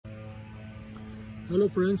Hello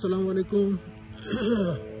friends, Assalamu alaikum.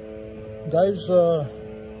 Guys,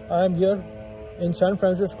 I am here in San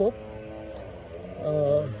Francisco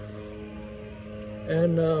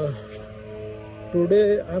and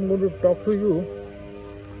today I'm going to talk to you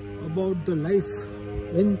about the life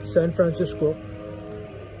in San Francisco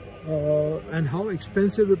and how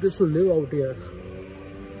expensive it is to live out here.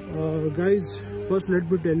 Guys, first let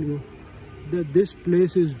me tell you that this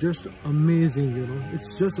place is just amazing,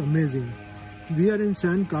 it's just amazing. We are in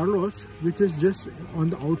San Carlos, which is just on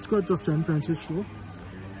the outskirts of San Francisco,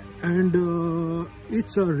 and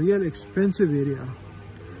it's a real expensive area.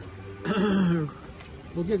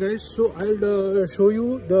 Okay guys, so I'll show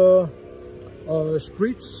you the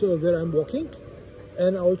streets where I'm walking,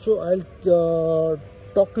 and also I'll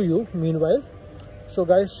talk to you meanwhile. So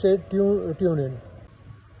guys, tune in.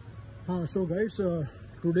 So guys,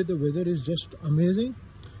 today the weather is just amazing.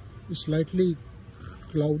 It's slightly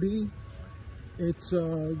cloudy. It's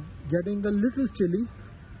getting a little chilly.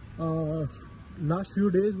 Last few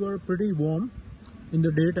days were pretty warm in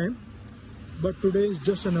the daytime, but today is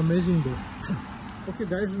just an amazing day. Okay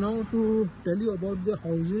guys, now to tell you about the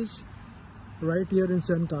houses right here in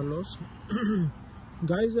San Carlos.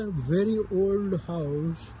 Guys, a very old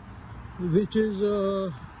house which is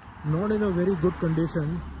not in a very good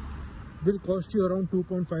condition will cost you around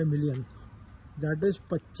 2.5 million. That is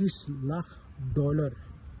 $25 lakh.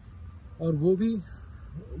 और वो भी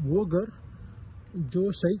वो घर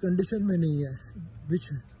जो सही condition में नहीं है,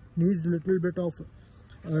 which needs little bit of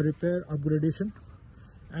repair, upgradation,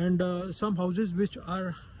 and some houses which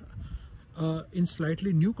are in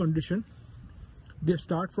slightly new condition, they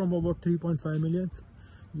start from about 3.5 million,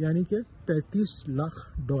 यानी कि $35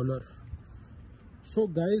 lakh. So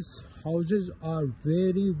guys, houses are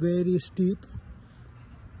very steep.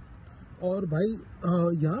 और भाई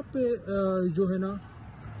यहाँ पे जो है ना,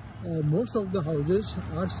 most of the houses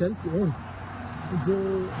are self-owned.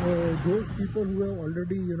 Those people who have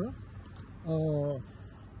already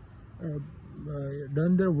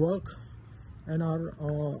done their work and are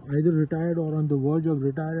either retired or on the verge of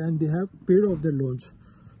retire, and they have paid off their loans.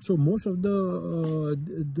 So most of the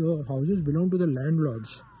houses belong to the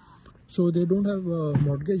landlords, so they don't have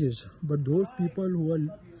mortgages. But those people who are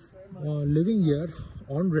living here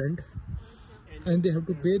on rent and they have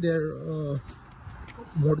to pay their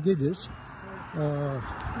mortgages,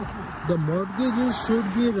 the mortgages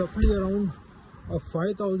should be roughly around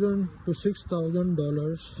 $5,000 to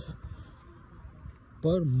 $6,000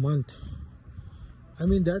 per month. I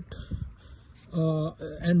mean that,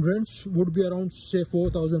 and rents would be around say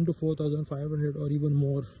 4,000 to 4,500 or even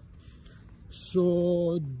more.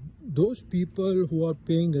 So those people who are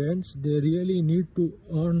paying rents, they really need to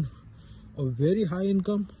earn a very high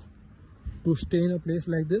income to stay in a place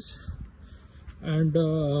like this. And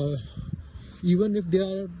even if they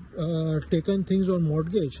are taken things on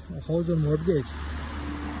mortgage, a house on mortgage,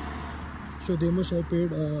 so they must have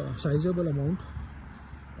paid a sizable amount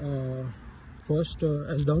first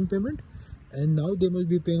as down payment, and now they must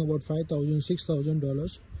be paying about $5,000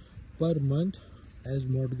 $6,000 per month as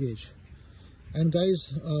mortgage. And guys,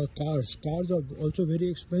 cars are also very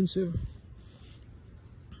expensive.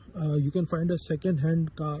 You can find a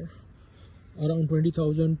second-hand car around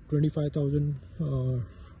 $20,000 $25,000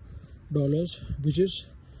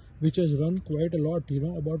 which has run quite a lot,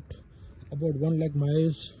 about 1 lakh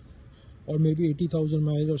miles or maybe 80,000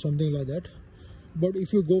 miles or something like that. But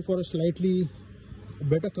if you go for a slightly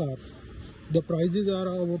better car, the prices are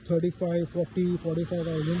about $35,000 $40,000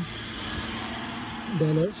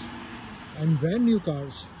 $45,000, and brand new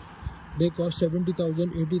cars, they cost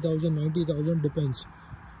 $70,000 $80,000 $90,000, depends.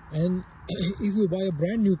 And if you buy a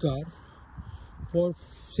brand new car for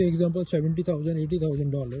say example $70,000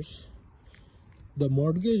 $80,000, the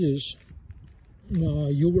mortgages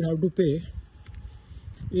you would have to pay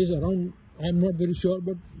is around, I'm not very sure,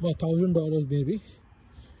 but $1,000 maybe.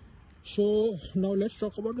 So now let's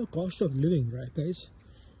talk about the cost of living, right guys?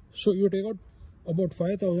 So you take out about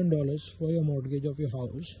 $5,000 for your mortgage of your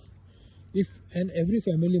house, and every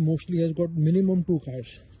family mostly has got minimum 2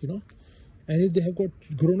 cars, and if they have got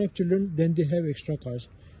grown-up children, then they have extra cars.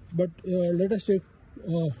 But let us say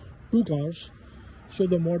 2 cars, so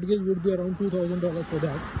the mortgage would be around $2,000 for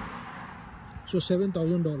that. So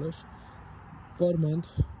 $7,000 per month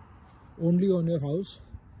only on your house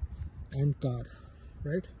and car,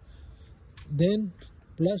 right? Then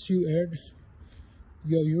plus you add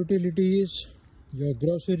your utilities, your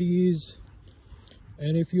groceries,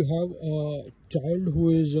 and if you have a child who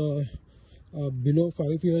is below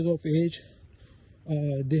 5 years of age,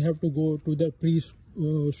 they have to go to the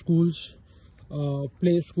schools,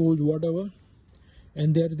 play schools, whatever.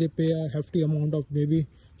 and there they pay a hefty amount of maybe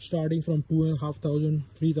starting from $2,500,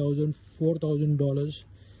 $3,000, $4,000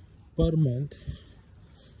 per month.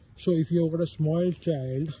 So if you've got a small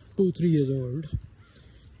child, 2-3 years old,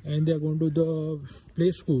 and they are going to the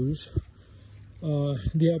play schools,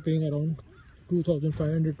 they are paying around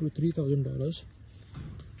 $2,500 to $3,000.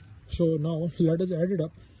 So now let us add it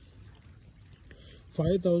up.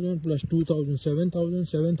 5,000 plus 2,000, 7,000,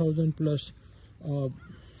 7,000 plus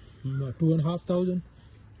 2,500,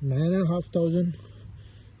 9,500.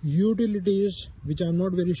 Utilities, which I'm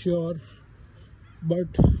not very sure, but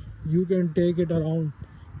you can take it around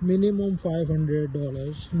minimum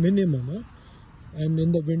 $500 minimum. And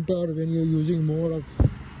in the winter, when you're using more of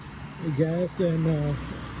gas and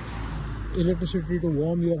electricity to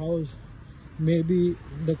warm your house, maybe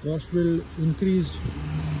the cost will increase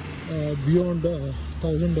beyond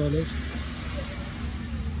 $1,000.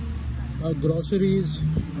 Groceries,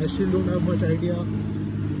 I still don't have much idea,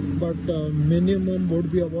 but minimum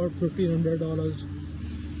would be about $1,500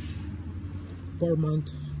 per month.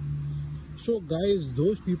 So guys,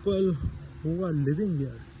 those people who are living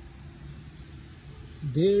there,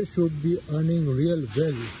 they should be earning real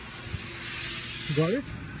well. Got it?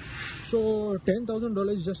 So $10,000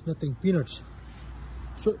 is just nothing, peanuts.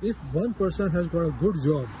 So if one person has got a good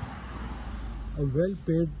job, a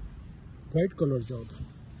well-paid white-collar job,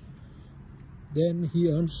 then he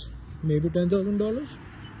earns maybe $10,000.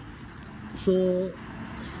 So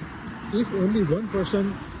if only one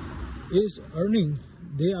person is earning,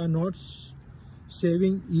 they are not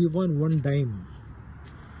saving even one dime.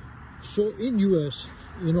 So in US,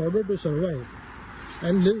 in order to survive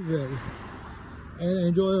and live well and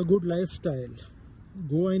enjoy a good lifestyle,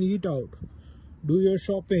 go and eat out, do your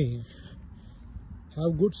shopping,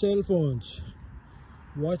 have good cell phones,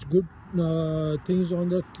 watch good things on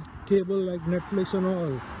the cable like Netflix and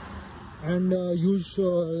all, and use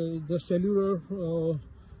the cellular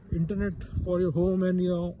internet for your home and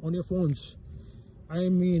on your phones. I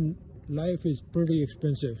mean, life is pretty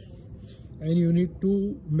expensive, and you need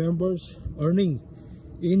 2 members earning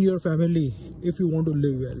in your family if you want to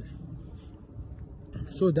live well.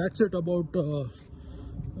 So that's it about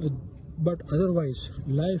but otherwise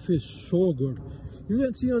life is so good. You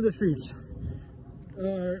can see on the streets,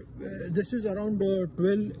 this is around 12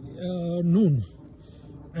 noon,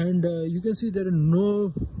 and you can see there is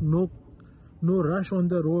no rush on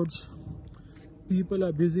the roads. People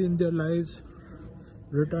are busy in their lives.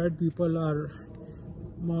 Retired people are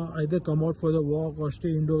either come out for the walk or stay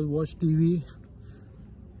indoors, watch TV.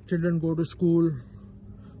 Children go to school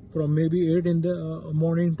from maybe 8 in the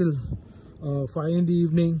morning till 5 in the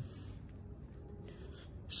evening.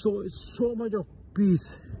 So it's so much of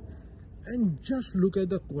peace, and just look at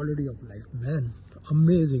the quality of life, man.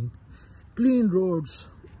 Amazing. Clean roads,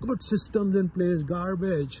 good systems in place,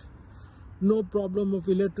 garbage, no problem of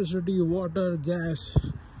electricity, water, gas.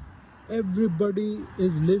 Everybody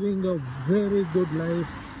is living a very good life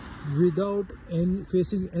without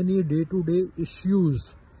facing any day-to-day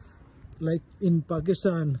issues. Like in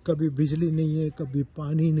Pakistan, kabhi bijli nahi hai, kabhi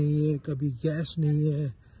pani nahi hai, kabhi gas nahi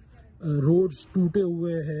hai, roads toote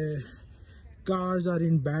hue hai, cars are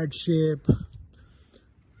in bad shape.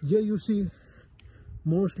 Here you see,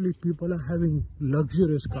 mostly people are having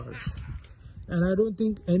luxurious cars, and I don't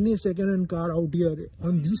think any second-hand car out here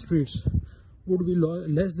on these streets would be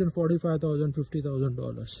less than $45,000,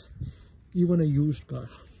 $50,000, even a used car.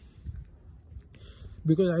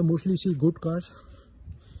 Because I mostly see good cars.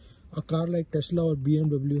 A car like Tesla or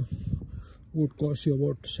BMW would cost you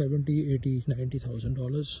about $70,000, $80,000,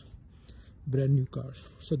 $90,000, brand new cars.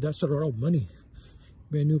 So that's a lot of money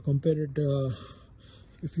when you compare it,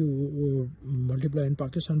 if you multiply in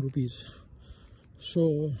Pakistan rupees.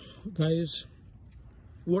 So guys,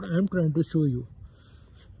 what I'm trying to show you,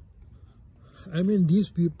 I mean,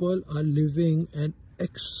 these people are living an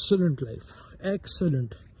excellent life.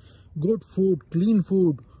 Excellent. Good food, clean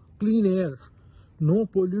air, no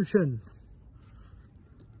pollution,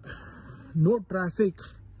 no traffic.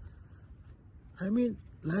 I mean,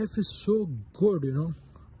 life is so good, you know.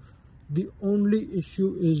 The only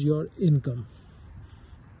issue is your income.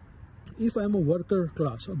 If I'm a worker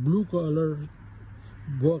class, a blue collar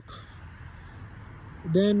work,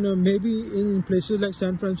 then maybe in places like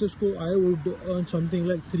San Francisco, I would earn something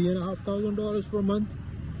like $3,500 per month.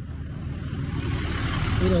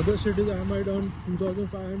 In other cities, I might earn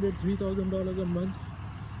 $2,500, $3,000 a month.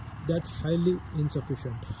 That's highly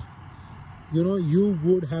insufficient. You know, you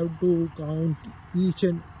would have to count each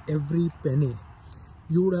and every penny.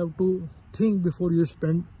 You would have to think before you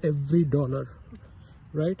spend every dollar,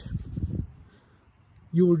 right?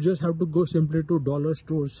 You would just have to go simply to dollar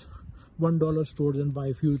stores, $1 stores and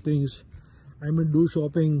buy few things. I mean, do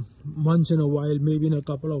shopping once in a while, maybe in a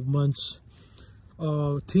couple of months.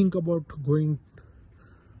 Think about going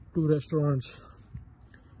to restaurants,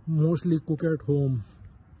 mostly cook at home.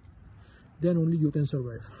 Then only you can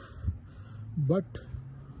survive. But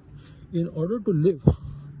in order to live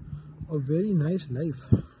a very nice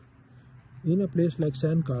life in a place like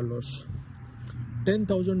San Carlos,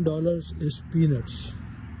 $10,000 is peanuts.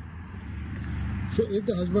 So if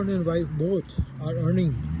the husband and wife both are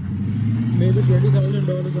earning maybe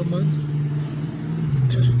 $20,000 a month,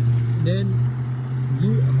 then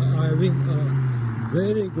you are having a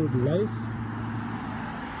very good life,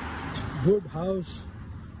 good house,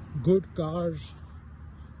 good cars,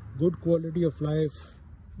 good quality of life,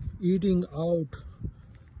 eating out,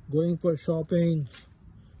 going for shopping,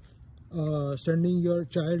 sending your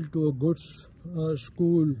child to a good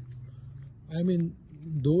school. I mean,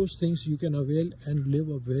 those things you can avail and live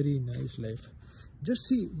a very nice life. Just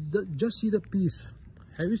see the peace.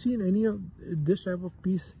 Have you seen any of this type of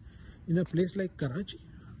peace in a place like Karachi?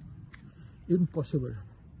 Impossible.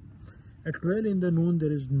 At 12 in the noon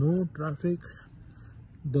there is no traffic,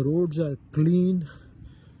 the roads are clean,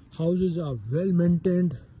 houses are well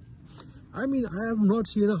maintained. I mean, I have not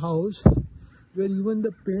seen a house where even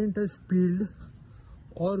the paint has peeled,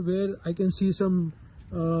 or where I can see some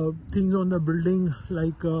things on the building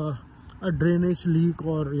like a drainage leak,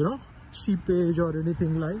 or seepage or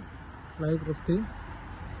anything like of thing.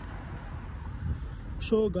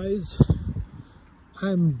 So guys,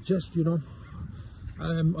 I'm just I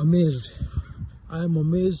am amazed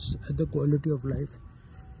at the quality of life.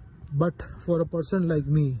 But for a person like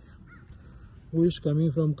me, who is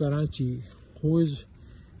coming from Karachi, who is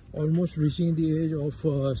almost reaching the age of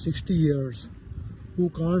 60 years, who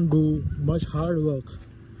can't do much hard work,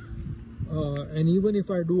 and even if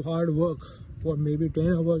I do hard work for maybe 10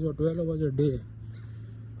 hours or 12 hours a day,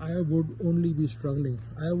 I would only be struggling.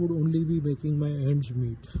 I would only be making my ends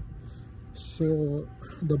meet. So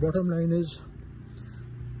the bottom line is,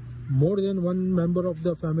 more than one member of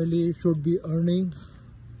the family should be earning,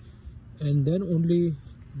 and then only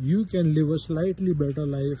you can live a slightly better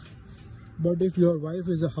life. But if your wife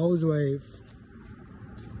is a housewife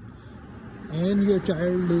and your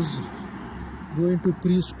child is going to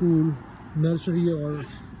preschool, nursery or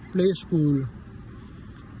play school,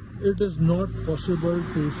 it is not possible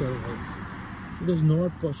to survive. It is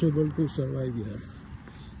not possible to survive here.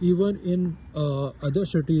 Even in other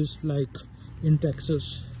cities like in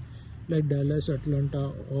Texas, like Dallas,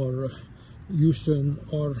 Atlanta or Houston,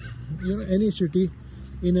 or any city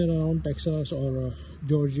in and around Texas or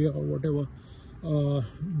Georgia or whatever,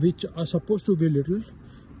 which are supposed to be little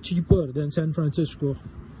cheaper than San Francisco.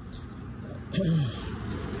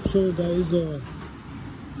 So guys,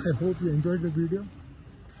 I hope you enjoyed the video.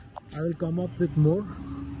 I will come up with more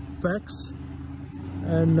facts,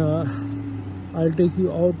 and I'll take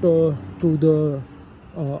you out to the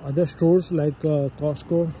other stores like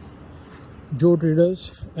Costco, Joe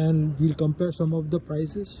Traders, and we'll compare some of the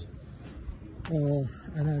prices,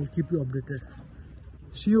 and I'll keep you updated.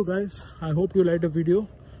 See you guys. I hope you liked the video.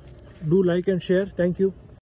 Do like and share. Thank you.